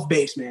we're off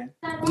base, man.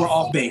 We're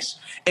off base.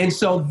 And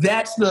so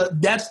that's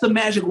the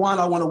magic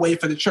wand I want to wave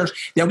for the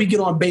church, that we get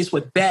on base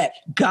with that,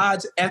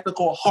 God's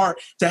ethical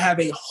heart, to have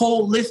a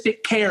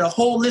holistic care, a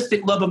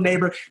holistic love of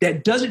neighbor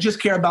that doesn't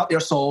just care about their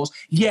souls.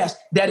 Yes,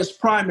 that is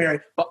primary,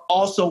 but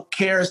also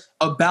cares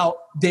about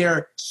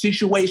their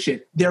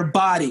situation, their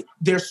body,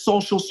 their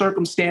social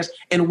circumstance,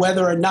 and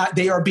whether or not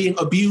they are being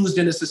abused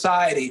in a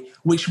society,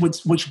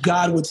 which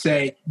God would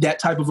say that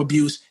type of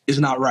abuse is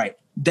not right.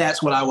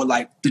 That's what I would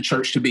like the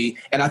church to be,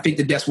 and I think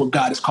that that's what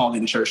God is calling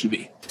the church to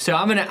be. So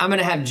I'm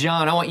gonna have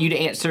John. I want you to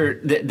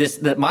answer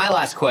my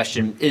last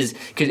question is,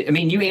 because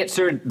you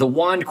answered the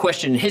wand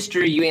question in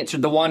history, you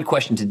answered the wand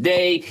question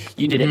today.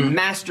 You did it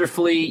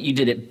masterfully. You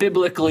did it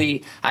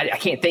biblically. I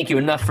can't thank you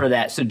enough for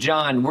that. So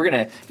John, we're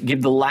gonna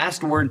give the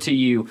last word to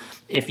you.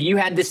 If you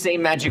had the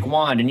same magic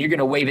wand and you're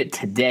gonna wave it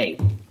today,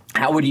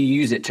 how would you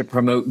use it to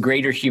promote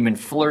greater human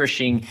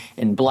flourishing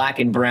in Black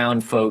and brown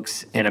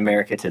folks in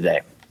America today?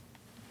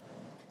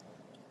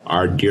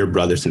 Our dear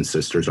brothers and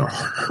sisters are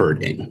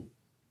hurting.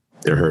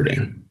 They're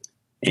hurting.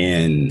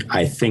 And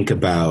I think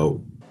about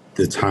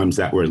the times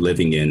that we're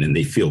living in, and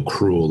they feel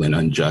cruel and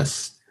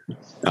unjust.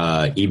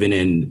 Even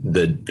in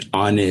the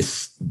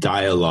honest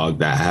dialogue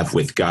that I have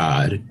with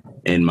God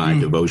in my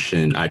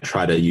devotion, I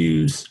try to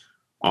use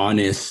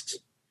honest,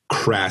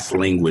 crass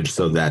language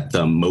so that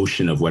the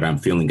emotion of what I'm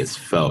feeling is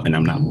felt and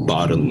I'm not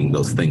bottling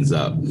those things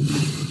up.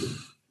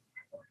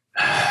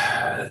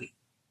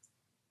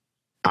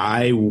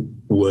 I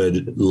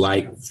would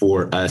like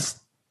for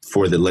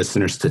the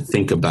listeners to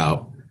think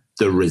about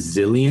the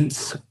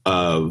resilience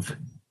of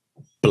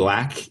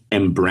Black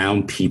and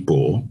brown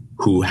people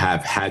who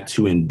have had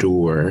to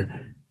endure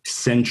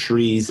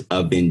centuries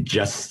of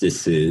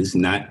injustices,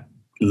 not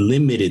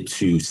limited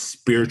to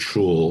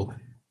spiritual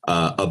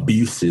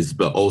abuses,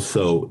 but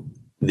also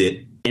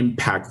the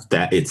impact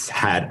that it's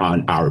had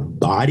on our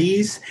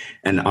bodies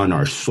and on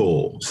our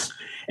souls.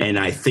 And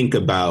I think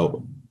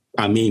about,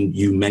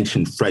 you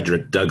mentioned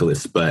Frederick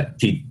Douglass, but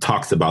he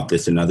talks about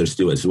this and others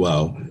do as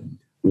well.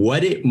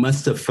 What it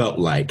must have felt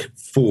like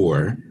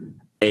for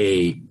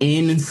an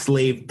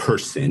enslaved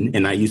person,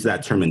 and I use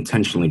that term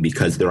intentionally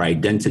because their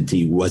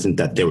identity wasn't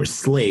that they were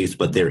slaves,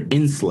 but they're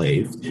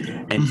enslaved,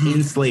 an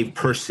enslaved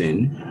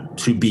person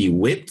to be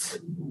whipped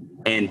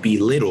and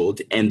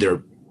belittled and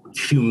their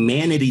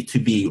humanity to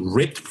be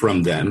ripped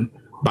from them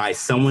by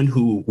someone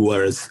who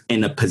was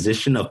in a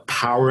position of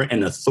power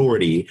and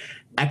authority,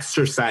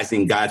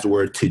 exercising God's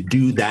word to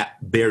do that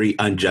very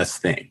unjust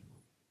thing,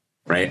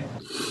 right?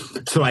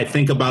 So I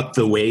think about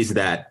the ways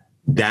that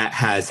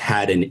has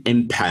had an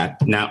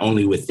impact, not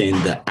only within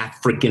the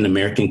African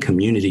American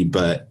community,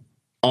 but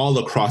all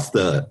across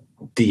the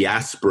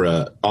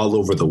diaspora all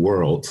over the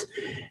world.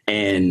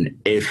 And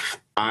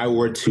if I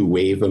were to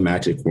wave a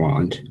magic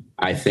wand,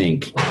 I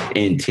think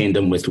in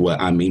tandem with what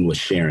Amin was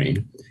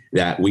sharing,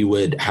 that we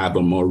would have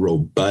a more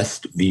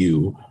robust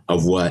view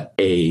of what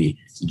a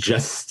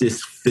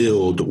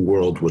justice-filled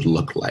world would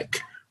look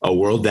like. A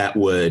world that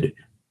would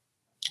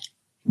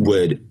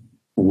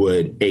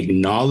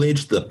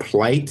acknowledge the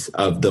plight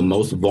of the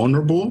most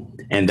vulnerable,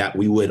 and that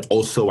we would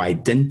also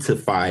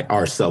identify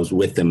ourselves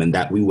with them, and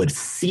that we would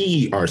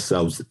see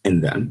ourselves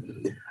in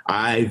them.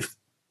 I've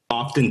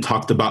often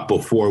talked about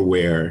before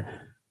where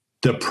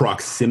the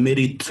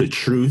proximity to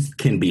truth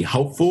can be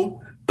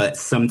helpful, but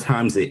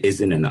sometimes it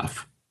isn't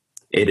enough.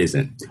 It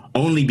isn't.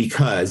 Only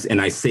because,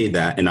 and I say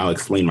that, and I'll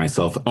explain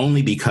myself,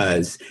 only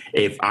because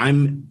if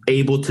I'm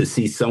able to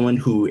see someone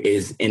who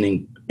is in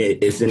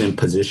a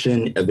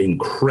position of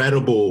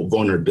incredible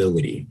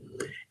vulnerability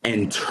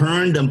and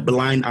turn a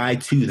blind eye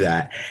to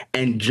that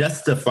and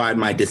justify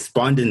my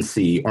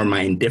despondency or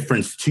my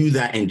indifference to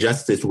that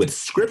injustice with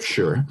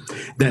scripture,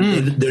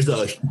 then there's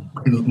a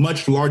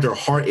much larger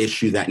heart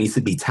issue that needs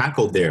to be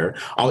tackled there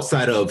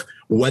outside of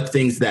what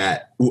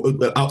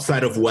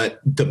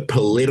the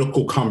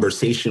political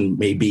conversation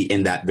may be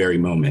in that very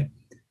moment.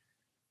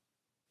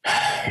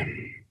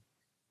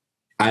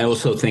 I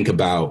also think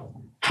about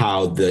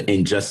how the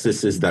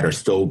injustices that are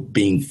still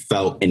being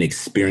felt and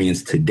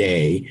experienced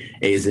today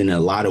is in a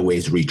lot of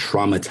ways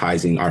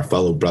re-traumatizing our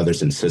fellow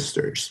brothers and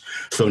sisters.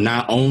 So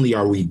not only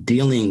are we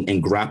dealing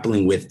and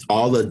grappling with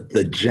all of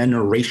the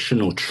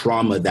generational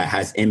trauma that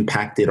has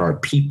impacted our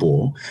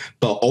people,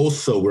 but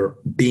also we're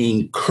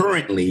being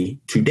currently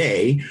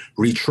today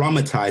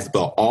re-traumatized by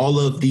all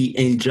of the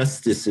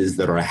injustices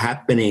that are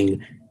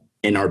happening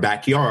in our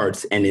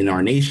backyards and in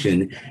our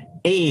nation,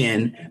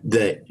 and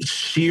the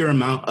sheer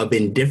amount of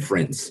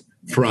indifference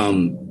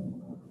from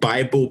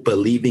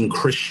Bible-believing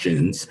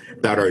Christians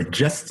that are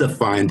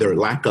justifying their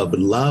lack of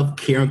love,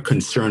 care, and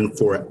concern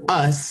for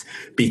us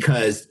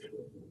because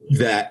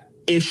that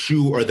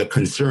issue or the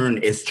concern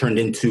is turned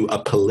into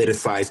a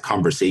politicized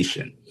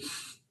conversation.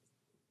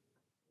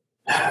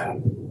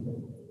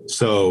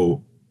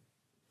 So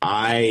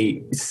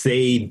I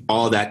say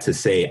all that to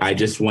say, I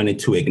just wanted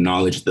to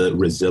acknowledge the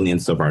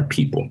resilience of our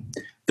people,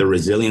 the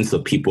resilience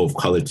of people of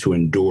color to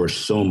endure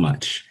so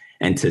much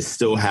and to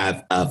still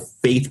have a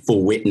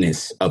faithful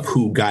witness of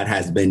who God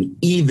has been,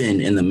 even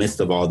in the midst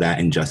of all that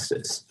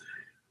injustice.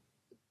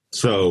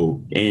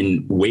 So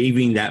in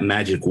waving that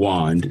magic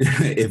wand,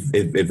 if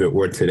it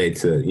were today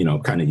to,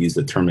 kind of use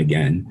the term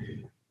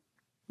again,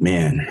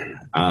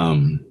 man,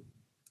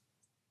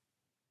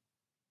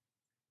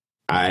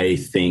 I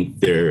think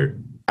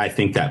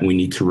that we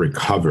need to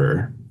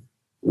recover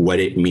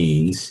what it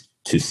means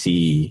to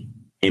see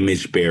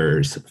image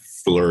bearers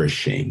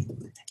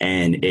flourishing.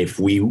 And if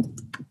we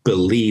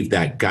believe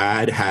that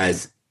God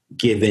has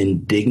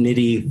given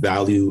dignity,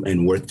 value,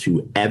 and worth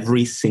to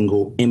every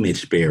single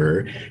image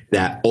bearer,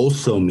 that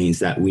also means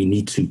that we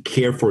need to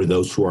care for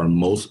those who are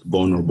most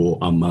vulnerable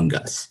among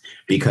us.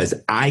 Because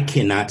I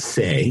cannot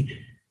say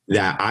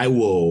that I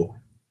will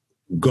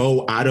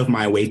go out of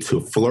my way to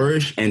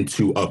flourish and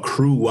to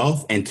accrue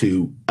wealth and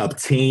to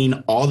obtain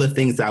all the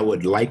things I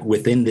would like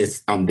within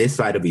this, on this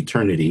side of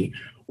eternity,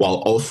 while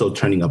also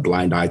turning a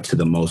blind eye to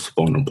the most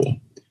vulnerable.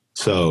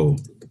 So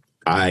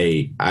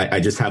I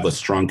just have a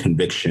strong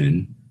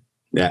conviction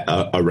that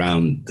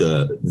around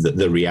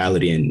the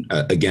reality. And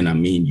again, I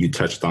mean, you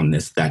touched on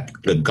this, that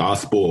the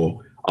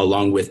gospel,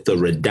 along with the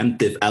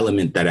redemptive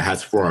element that it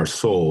has for our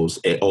souls,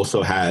 it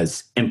also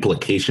has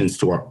implications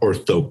to our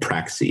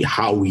orthopraxy,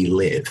 how we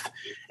live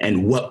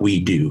and what we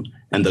do.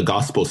 And the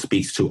gospel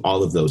speaks to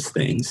all of those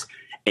things.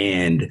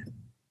 And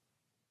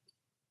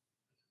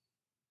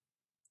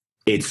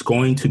it's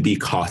going to be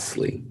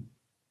costly.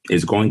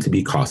 It's going to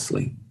be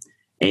costly.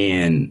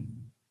 And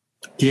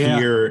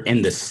here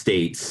in the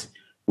States,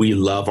 we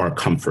love our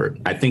comfort.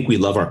 I think we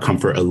love our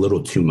comfort a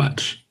little too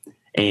much.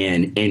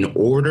 And in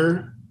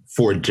order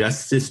for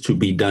justice to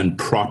be done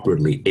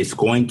properly, it's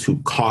going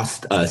to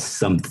cost us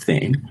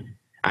something.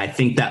 I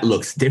think that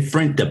looks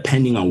different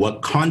depending on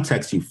what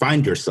context you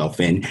find yourself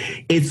in.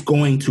 It's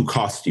going to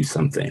cost you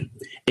something.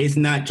 It's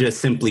not just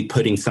simply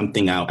putting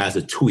something out as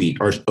a tweet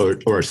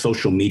or a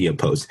social media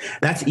post.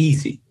 That's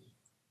easy.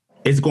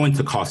 It's going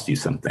to cost you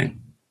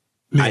something.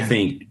 Man. I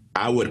think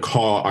I would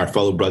call our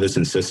fellow brothers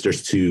and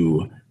sisters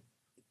to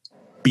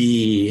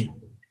be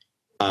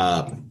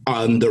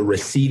on the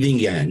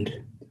receiving end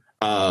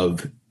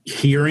of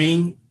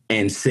hearing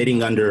and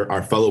sitting under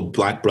our fellow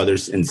Black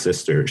brothers and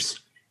sisters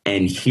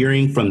and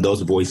hearing from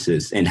those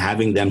voices and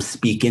having them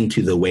speak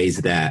into the ways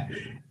that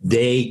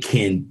they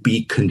can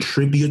be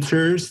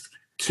contributors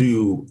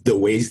to the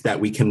ways that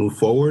we can move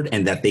forward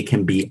and that they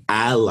can be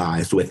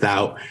allies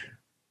without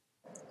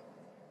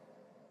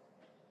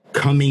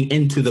coming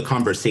into the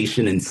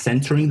conversation and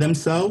centering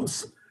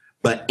themselves,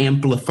 but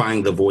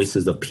amplifying the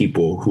voices of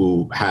people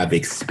who have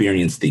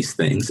experienced these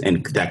things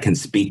and that can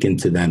speak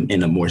into them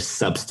in a more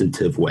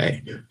substantive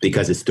way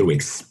because it's through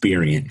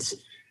experience.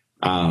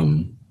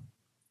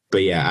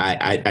 But yeah,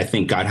 I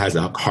think God has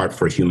a heart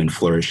for human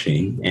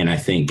flourishing. And I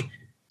think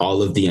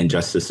all of the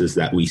injustices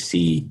that we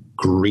see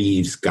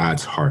grieves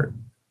God's heart.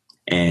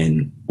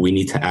 And we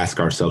need to ask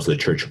ourselves, the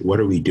church, what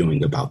are we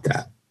doing about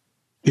that?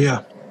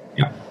 Yeah.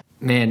 Yeah.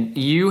 Man,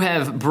 you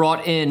have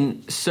brought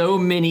in so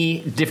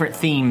many different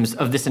themes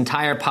of this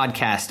entire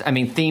podcast. I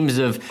mean, themes.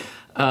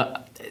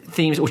 Well,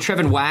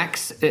 Trevin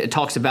Wax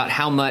talks about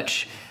how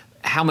much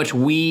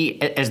we,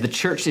 as the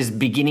church, is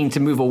beginning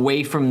to move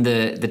away from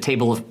the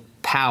table of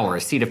power,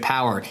 a seat of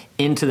power,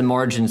 into the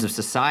margins of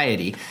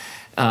society.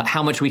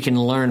 How much we can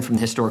learn from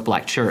the historic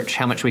Black church.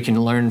 How much we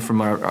can learn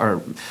from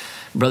our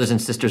brothers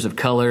and sisters of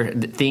color,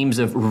 the themes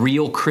of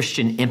real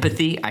Christian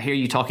empathy. I hear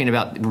you talking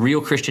about real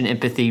Christian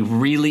empathy,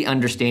 really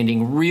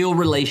understanding real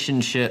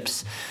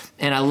relationships.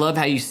 And I love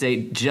how you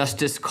say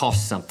justice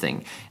costs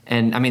something.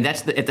 And I mean,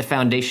 that's at the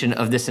foundation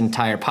of this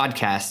entire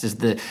podcast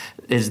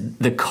is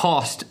the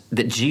cost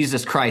that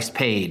Jesus Christ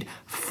paid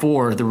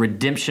for the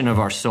redemption of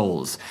our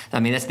souls. I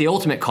mean, that's the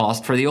ultimate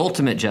cost for the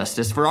ultimate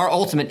justice, for our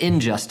ultimate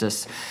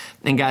injustice.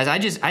 And guys, I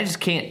just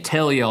can't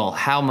tell y'all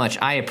how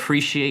much I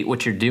appreciate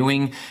what you're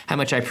doing, how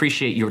much I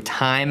appreciate your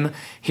time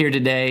here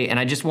today. And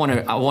I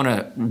want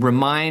to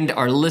remind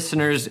our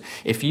listeners,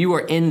 if you are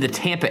in the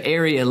Tampa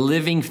area,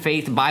 Living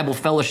Faith Bible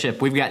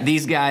Fellowship, we've got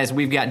these guys.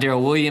 We've got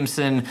Daryl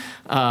Williamson.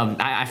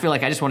 I feel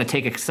like I just want to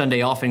take a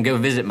Sunday off and go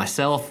visit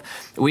myself.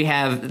 We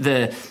have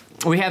the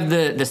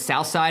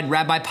Southside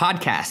Rabbi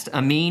podcast,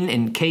 Amin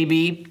and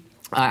KB.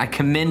 I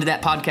commend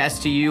that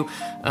podcast to you.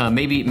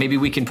 Maybe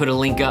we can put a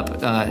link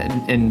up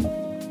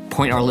and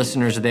point our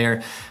listeners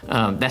there.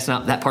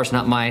 That part's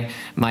not my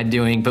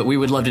doing, but we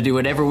would love to do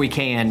whatever we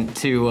can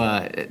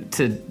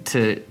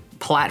to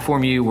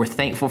platform you. We're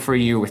thankful for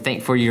you. We're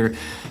thankful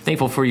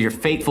for your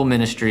faithful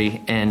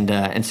ministry, and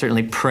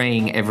certainly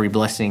praying every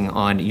blessing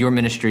on your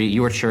ministry,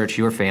 your church,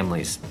 your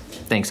families.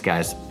 Thanks,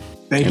 guys.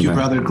 Thank Amen. you,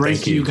 brother. Grace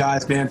Thank to you you.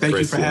 guys, man. Thank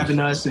Grace you for to you. having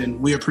us,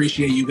 and we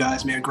appreciate you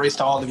guys, man. Grace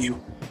to all of you.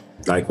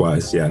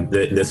 Likewise, yeah.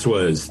 This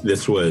was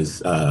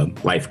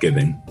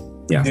life-giving.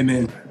 Yeah.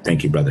 Amen.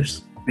 Thank you,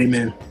 brothers.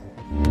 Amen.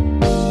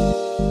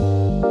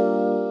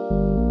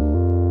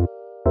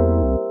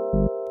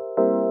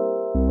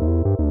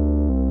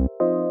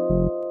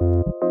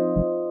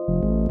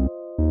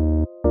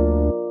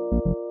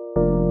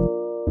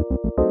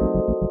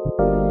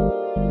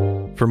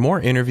 For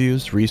more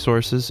interviews,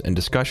 resources, and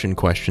discussion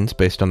questions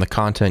based on the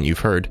content you've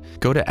heard,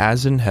 go to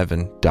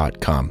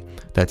asinheaven.com.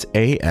 That's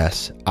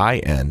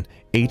ASINHVN.com.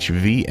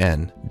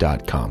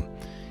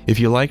 If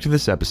you liked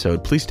this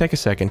episode, please take a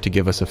second to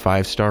give us a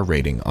 5-star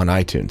rating on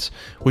iTunes,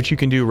 which you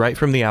can do right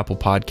from the Apple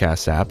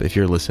Podcasts app if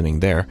you're listening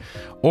there,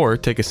 or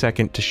take a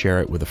second to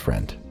share it with a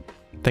friend.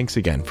 Thanks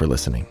again for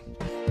listening.